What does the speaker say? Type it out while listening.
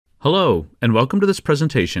Hello, and welcome to this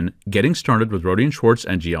presentation, Getting Started with Rohde and Schwarz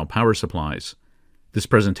NGL Power Supplies. This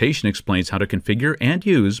presentation explains how to configure and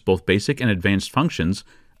use both basic and advanced functions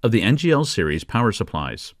of the NGL series power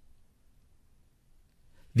supplies.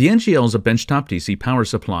 The NGL is a benchtop DC power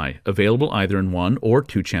supply, available either in 1 or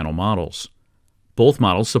 2 channel models. Both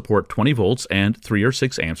models support 20 volts and 3 or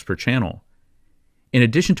 6 amps per channel. In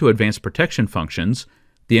addition to advanced protection functions,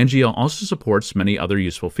 the NGL also supports many other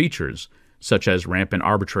useful features, such as ramp and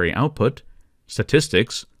arbitrary output,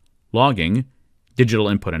 statistics, logging, digital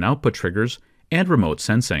input and output triggers, and remote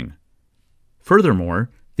sensing. Furthermore,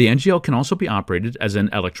 the NGL can also be operated as an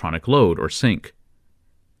electronic load or sink.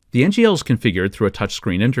 The NGL is configured through a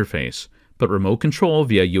touchscreen interface, but remote control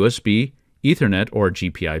via USB, Ethernet, or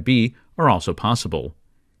GPIB are also possible.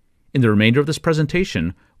 In the remainder of this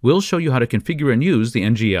presentation, we'll show you how to configure and use the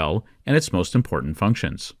NGL and its most important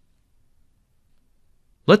functions.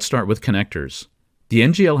 Let's start with connectors. The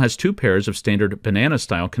NGL has 2 pairs of standard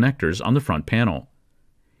banana-style connectors on the front panel.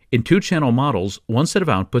 In 2-channel models, one set of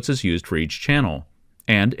outputs is used for each channel,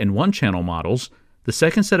 and in 1-channel models, the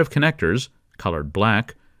second set of connectors, colored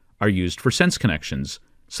black, are used for sense connections,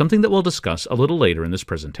 something that we'll discuss a little later in this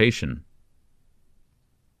presentation.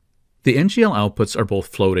 The NGL outputs are both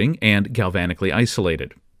floating and galvanically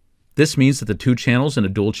isolated. This means that the 2 channels in a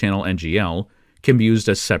dual-channel NGL can be used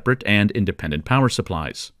as separate and independent power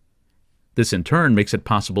supplies. This in turn makes it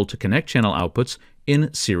possible to connect channel outputs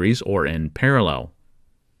in series or in parallel.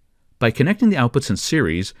 By connecting the outputs in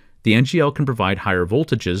series, the NGL can provide higher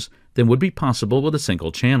voltages than would be possible with a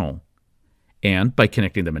single channel. And by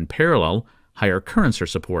connecting them in parallel, higher currents are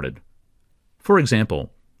supported. For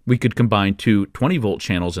example, we could combine 2 20-volt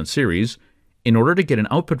channels in series in order to get an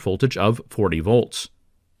output voltage of 40 volts.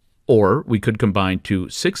 Or we could combine 2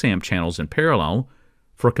 6-amp channels in parallel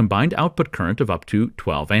for a combined output current of up to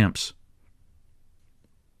 12 amps.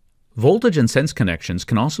 Voltage and sense connections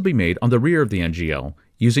can also be made on the rear of the NGL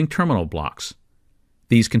using terminal blocks.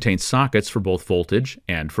 These contain sockets for both voltage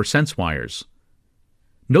and for sense wires.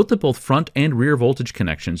 Note that both front and rear voltage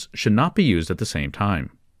connections should not be used at the same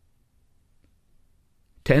time.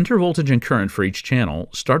 To enter voltage and current for each channel,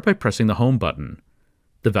 start by pressing the Home button.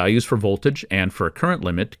 The values for voltage and for a current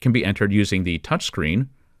limit can be entered using the touchscreen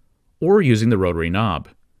or using the rotary knob.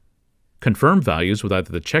 Confirm values with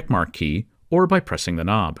either the checkmark key or by pressing the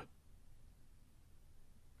knob.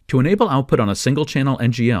 To enable output on a single-channel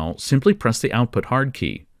NGL, simply press the output hard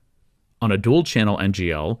key. On a dual-channel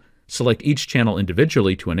NGL, select each channel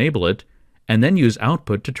individually to enable it, and then use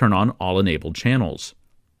output to turn on all enabled channels.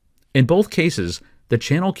 In both cases, the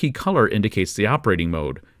channel key color indicates the operating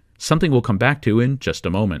mode, something we'll come back to in just a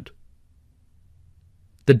moment.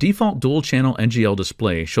 The default dual-channel NGL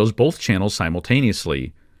display shows both channels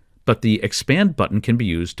simultaneously, but the Expand button can be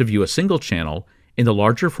used to view a single channel in the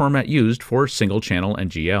larger format used for single-channel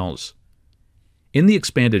NGLs. In the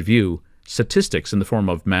expanded view, statistics in the form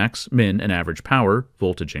of max, min, and average power,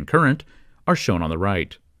 voltage, and current are shown on the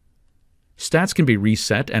right. Stats can be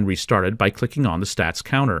reset and restarted by clicking on the stats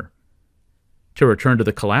counter. To return to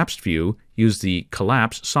the collapsed view, use the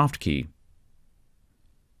Collapse soft key.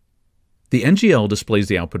 The NGL displays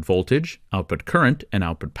the output voltage, output current, and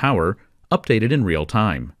output power updated in real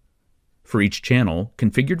time. For each channel,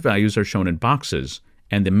 configured values are shown in boxes,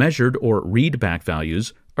 and the measured or read-back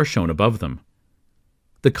values are shown above them.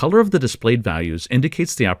 The color of the displayed values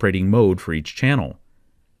indicates the operating mode for each channel.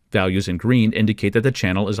 Values in green indicate that the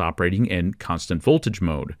channel is operating in constant voltage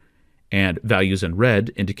mode, and values in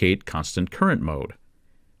red indicate constant current mode.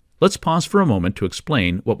 Let's pause for a moment to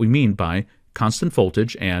explain what we mean by constant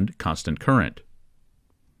voltage and constant current.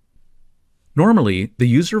 Normally, the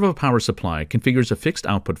user of a power supply configures a fixed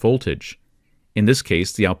output voltage. In this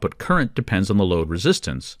case, the output current depends on the load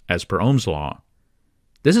resistance, as per Ohm's law.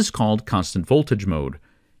 This is called constant voltage mode,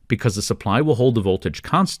 because the supply will hold the voltage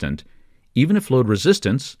constant, even if load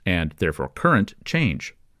resistance, and therefore current,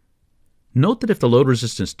 change. Note that if the load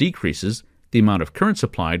resistance decreases, the amount of current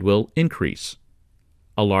supplied will increase.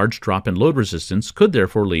 A large drop in load resistance could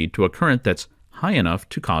therefore lead to a current that's high enough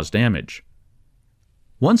to cause damage.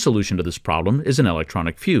 One solution to this problem is an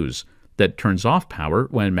electronic fuse that turns off power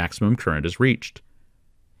when maximum current is reached.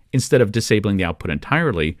 Instead of disabling the output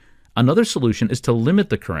entirely, another solution is to limit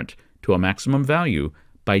the current to a maximum value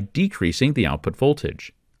by decreasing the output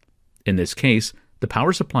voltage. In this case, the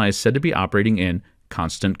power supply is said to be operating in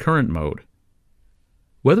constant current mode.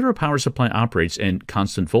 Whether a power supply operates in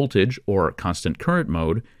constant voltage or constant current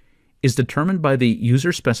mode is determined by the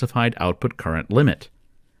user-specified output current limit.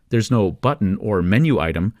 There's no button or menu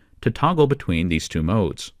item to toggle between these 2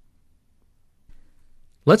 modes.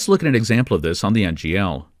 Let's look at an example of this on the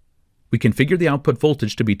NGL. We configure the output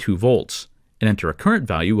voltage to be 2 volts and enter a current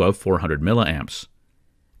value of 400 milliamps.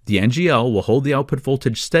 The NGL will hold the output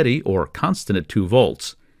voltage steady or constant at 2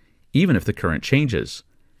 volts, even if the current changes,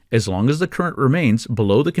 as long as the current remains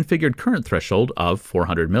below the configured current threshold of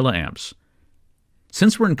 400 milliamps.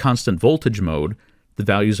 Since we're in constant voltage mode, the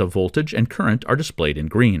values of voltage and current are displayed in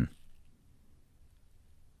green.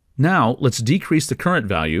 Now let's decrease the current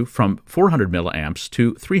value from 400 milliamps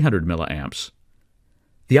to 300 milliamps.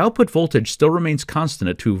 The output voltage still remains constant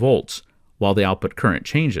at 2 volts, while the output current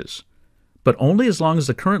changes, but only as long as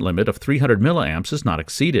the current limit of 300 milliamps is not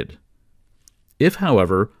exceeded. If,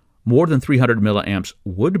 however, more than 300 milliamps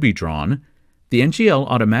would be drawn, the NGL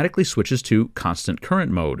automatically switches to constant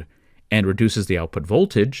current mode and reduces the output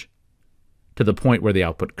voltage to the point where the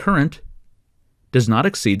output current does not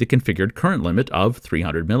exceed the configured current limit of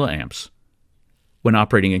 300 milliamps. When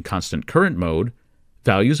operating in constant current mode,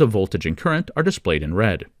 values of voltage and current are displayed in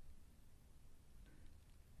red.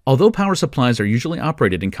 Although power supplies are usually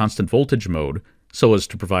operated in constant voltage mode so as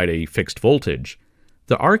to provide a fixed voltage,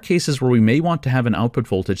 there are cases where we may want to have an output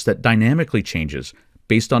voltage that dynamically changes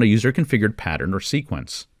based on a user-configured pattern or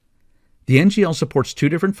sequence. The NGL supports 2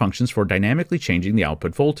 different functions for dynamically changing the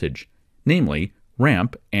output voltage, namely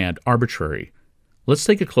ramp and arbitrary. Let's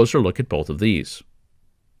take a closer look at both of these.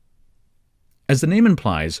 As the name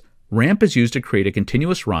implies, ramp is used to create a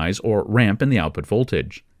continuous rise or ramp in the output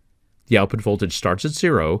voltage. The output voltage starts at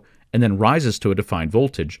 0 and then rises to a defined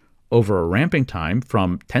voltage over a ramping time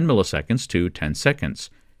from 10 milliseconds to 10 seconds,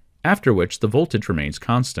 after which the voltage remains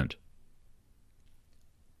constant.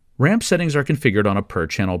 Ramp settings are configured on a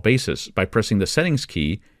per-channel basis by pressing the settings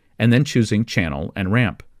key and then choosing channel and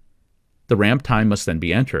ramp. The ramp time must then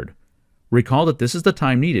be entered. Recall that this is the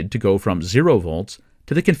time needed to go from 0 volts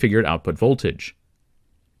to the configured output voltage.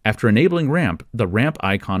 After enabling ramp, the ramp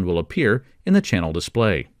icon will appear in the channel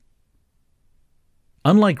display.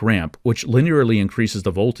 Unlike ramp, which linearly increases the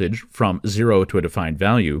voltage from 0 to a defined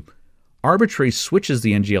value, arbitrary switches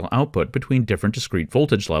the NGL output between different discrete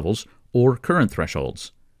voltage levels or current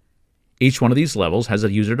thresholds. Each one of these levels has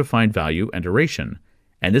a user-defined value and duration,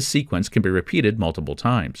 and this sequence can be repeated multiple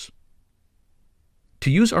times. To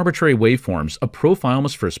use arbitrary waveforms, a profile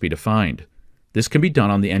must first be defined. This can be done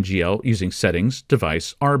on the NGL using Settings,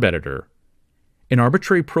 Device, Arb Editor. An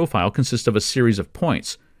arbitrary profile consists of a series of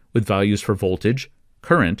points with values for voltage,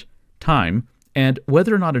 current, time, and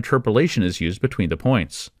whether or not interpolation is used between the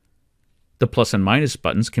points. The plus and minus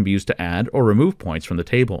buttons can be used to add or remove points from the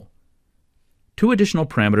table. 2 additional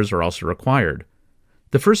parameters are also required.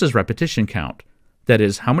 The first is repetition count, that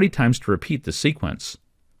is, how many times to repeat the sequence.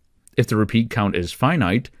 If the repeat count is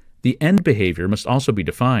finite, the end behavior must also be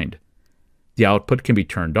defined. The output can be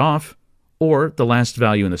turned off, or the last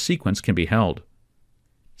value in the sequence can be held.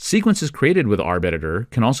 Sequences created with Arb Editor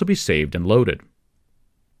can also be saved and loaded.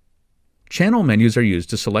 Channel menus are used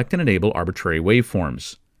to select and enable arbitrary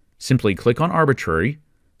waveforms. Simply click on Arbitrary,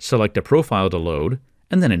 select a profile to load,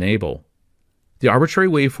 and then Enable. The arbitrary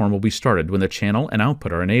waveform will be started when the channel and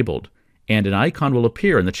output are enabled, and an icon will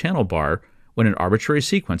appear in the channel bar when an arbitrary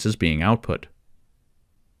sequence is being output.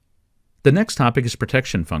 The next topic is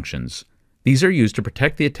protection functions. These are used to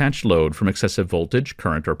protect the attached load from excessive voltage,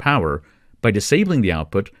 current, or power by disabling the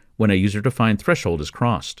output when a user-defined threshold is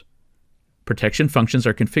crossed. Protection functions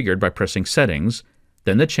are configured by pressing Settings,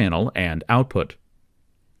 then the channel and output.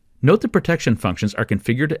 Note that protection functions are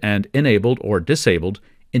configured and enabled or disabled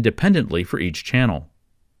independently for each channel.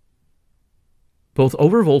 Both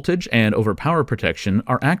overvoltage and overpower protection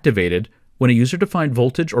are activated when a user-defined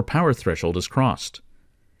voltage or power threshold is crossed.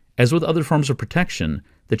 As with other forms of protection,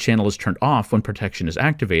 the channel is turned off when protection is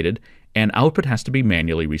activated and output has to be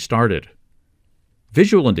manually restarted.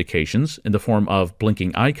 Visual indications, in the form of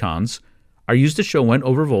blinking icons, are used to show when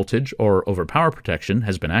overvoltage or overpower protection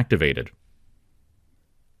has been activated.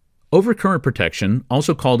 Overcurrent protection,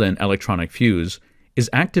 also called an electronic fuse, is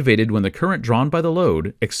activated when the current drawn by the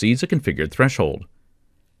load exceeds a configured threshold.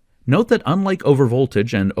 Note that unlike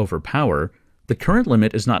overvoltage and overpower, the current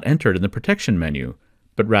limit is not entered in the protection menu,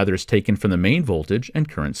 but rather is taken from the main voltage and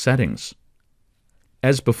current settings.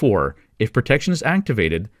 As before, if protection is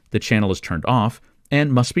activated, the channel is turned off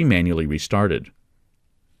and must be manually restarted.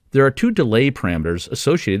 There are 2 delay parameters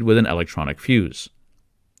associated with an electronic fuse.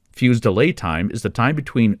 Fuse delay time is the time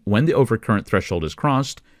between when the overcurrent threshold is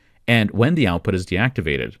crossed and when the output is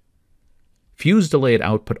deactivated. Fuse delay at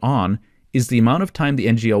output on is the amount of time the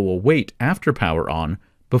NGL will wait after power on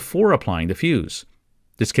before applying the fuse.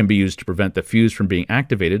 This can be used to prevent the fuse from being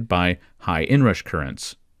activated by high inrush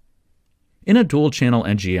currents. In a dual-channel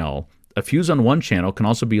NGL, a fuse on one channel can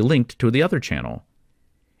also be linked to the other channel.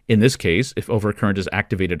 In this case, if overcurrent is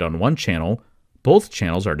activated on one channel, both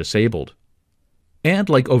channels are disabled. And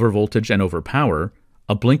like overvoltage and overpower,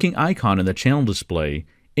 a blinking icon in the channel display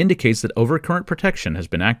indicates that overcurrent protection has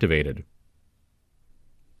been activated.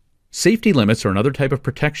 Safety limits are another type of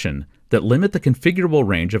protection that limit the configurable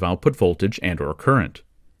range of output voltage and/or current.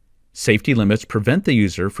 Safety limits prevent the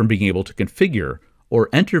user from being able to configure or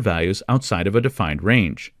enter values outside of a defined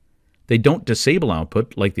range. They don't disable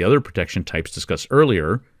output like the other protection types discussed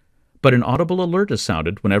earlier, but an audible alert is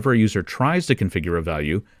sounded whenever a user tries to configure a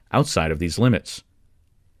value outside of these limits.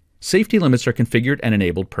 Safety limits are configured and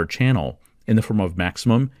enabled per channel in the form of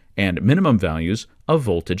maximum and minimum values of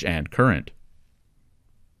voltage and current.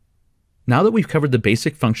 Now that we've covered the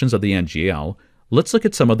basic functions of the NGL, let's look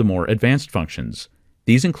at some of the more advanced functions.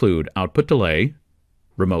 These include output delay,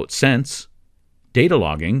 remote sense, data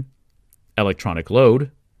logging, electronic load,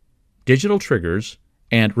 digital triggers,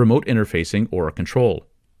 and remote interfacing or control.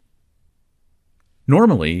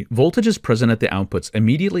 Normally, voltage is present at the outputs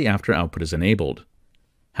immediately after output is enabled.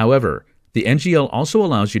 However, the NGL also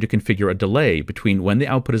allows you to configure a delay between when the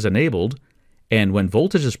output is enabled and when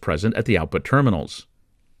voltage is present at the output terminals.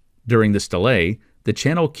 During this delay, the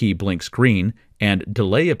channel key blinks green and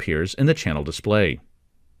delay appears in the channel display.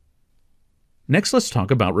 Next, let's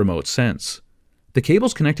talk about remote sense. The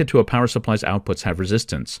cables connected to a power supply's outputs have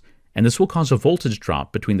resistance, and this will cause a voltage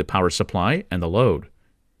drop between the power supply and the load.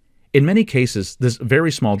 In many cases, this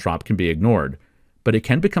very small drop can be ignored, but it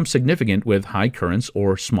can become significant with high currents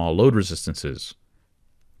or small load resistances.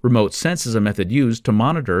 Remote sense is a method used to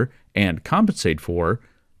monitor and compensate for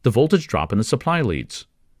the voltage drop in the supply leads.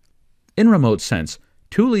 In remote sense,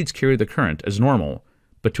 2 leads carry the current as normal,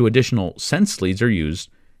 but 2 additional sense leads are used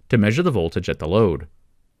to measure the voltage at the load.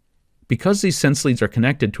 Because these sense leads are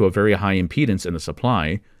connected to a very high impedance in the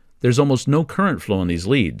supply, there's almost no current flow in these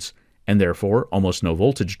leads, and therefore almost no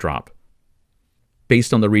voltage drop.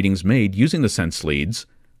 Based on the readings made using the sense leads,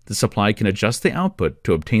 the supply can adjust the output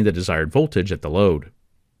to obtain the desired voltage at the load.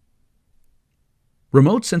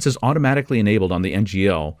 Remote sense is automatically enabled on the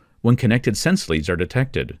NGL when connected sense leads are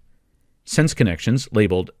detected. Sense connections,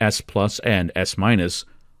 labeled S+ and S-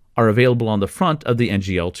 are available on the front of the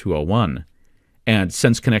NGL 201, and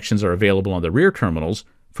sense connections are available on the rear terminals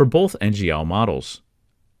for both NGL models.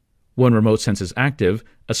 When remote sense is active,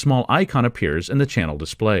 a small icon appears in the channel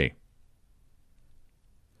display.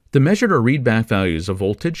 The measured or readback values of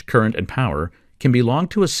voltage, current, and power can be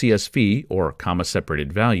logged to a CSV, or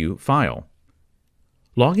comma-separated value, file.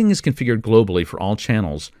 Logging is configured globally for all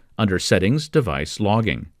channels under Settings, Device,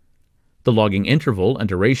 Logging. The logging interval and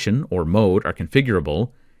duration, or mode, are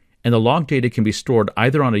configurable, and the log data can be stored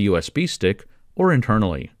either on a USB stick or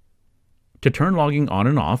internally. To turn logging on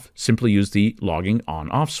and off, simply use the Logging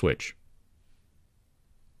On-Off switch.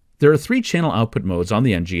 There are 3 channel output modes on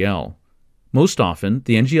the NGL. Most often,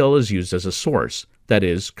 the NGL is used as a source, that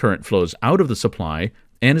is, current flows out of the supply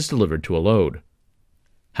and is delivered to a load.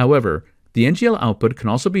 However, the NGL output can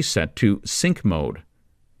also be set to sync mode.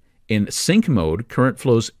 In sync mode, current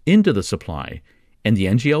flows into the supply, and the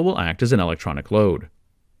NGL will act as an electronic load.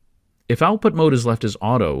 If output mode is left as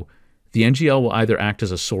auto, the NGL will either act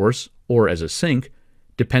as a source or as a sink,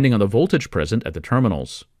 depending on the voltage present at the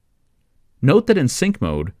terminals. Note that in sync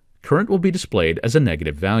mode, current will be displayed as a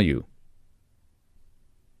negative value.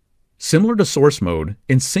 Similar to source mode,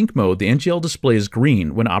 in sync mode the NGL displays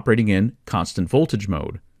green when operating in constant voltage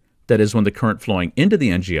mode, that is, when the current flowing into the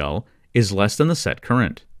NGL is less than the set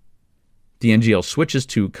current. The NGL switches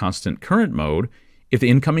to constant current mode if the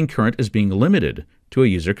incoming current is being limited to a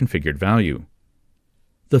user-configured value.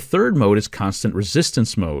 The third mode is constant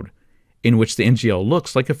resistance mode, in which the NGL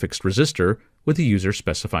looks like a fixed resistor with a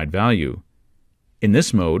user-specified value. In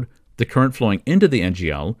this mode, the current flowing into the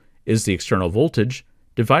NGL is the external voltage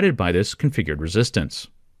divided by this configured resistance.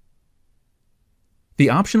 The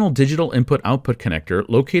optional digital input-output connector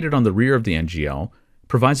located on the rear of the NGL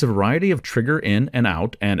provides a variety of trigger in and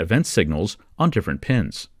out and event signals on different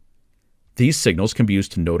pins. These signals can be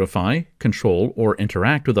used to notify, control, or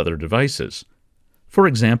interact with other devices. For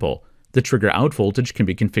example, the trigger out voltage can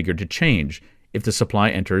be configured to change if the supply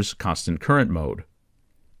enters constant current mode.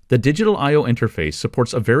 The digital I/O interface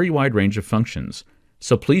supports a very wide range of functions,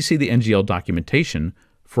 so please see the NGL documentation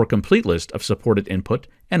for a complete list of supported input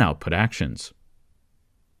and output actions.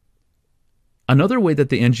 Another way that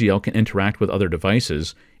the NGL can interact with other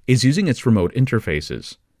devices is using its remote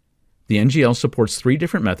interfaces. The NGL supports 3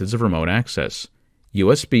 different methods of remote access: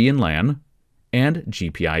 USB and LAN, and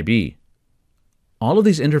GPIB. All of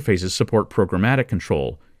these interfaces support programmatic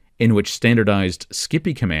control, in which standardized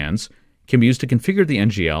SCPI commands can be used to configure the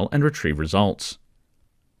NGL and retrieve results.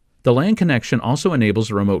 The LAN connection also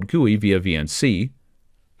enables a remote GUI via VNC,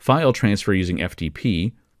 file transfer using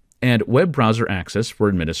FTP, and web browser access for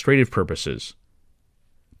administrative purposes.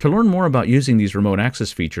 To learn more about using these remote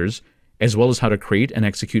access features, as well as how to create and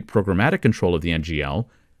execute programmatic control of the NGL,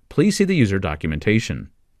 please see the user documentation.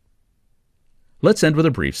 Let's end with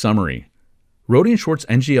a brief summary. Rohde and Schwarz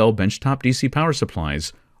NGL benchtop DC power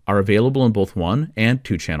supplies are available in both 1- and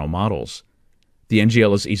 2-channel models. The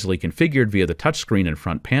NGL is easily configured via the touchscreen and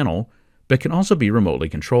front panel, but can also be remotely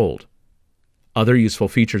controlled. Other useful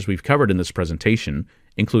features we've covered in this presentation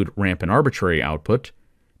include ramp and arbitrary output,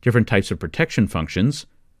 different types of protection functions,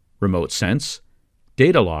 remote sense,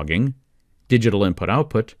 data logging, digital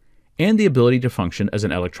input-output, and the ability to function as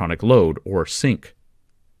an electronic load or sink.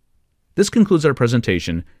 This concludes our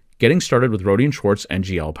presentation, getting started with Rohde and Schwarz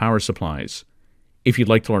NGL power supplies. If you'd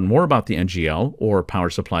like to learn more about the NGL or power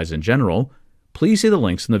supplies in general, please see the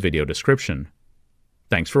links in the video description.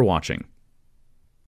 Thanks for watching.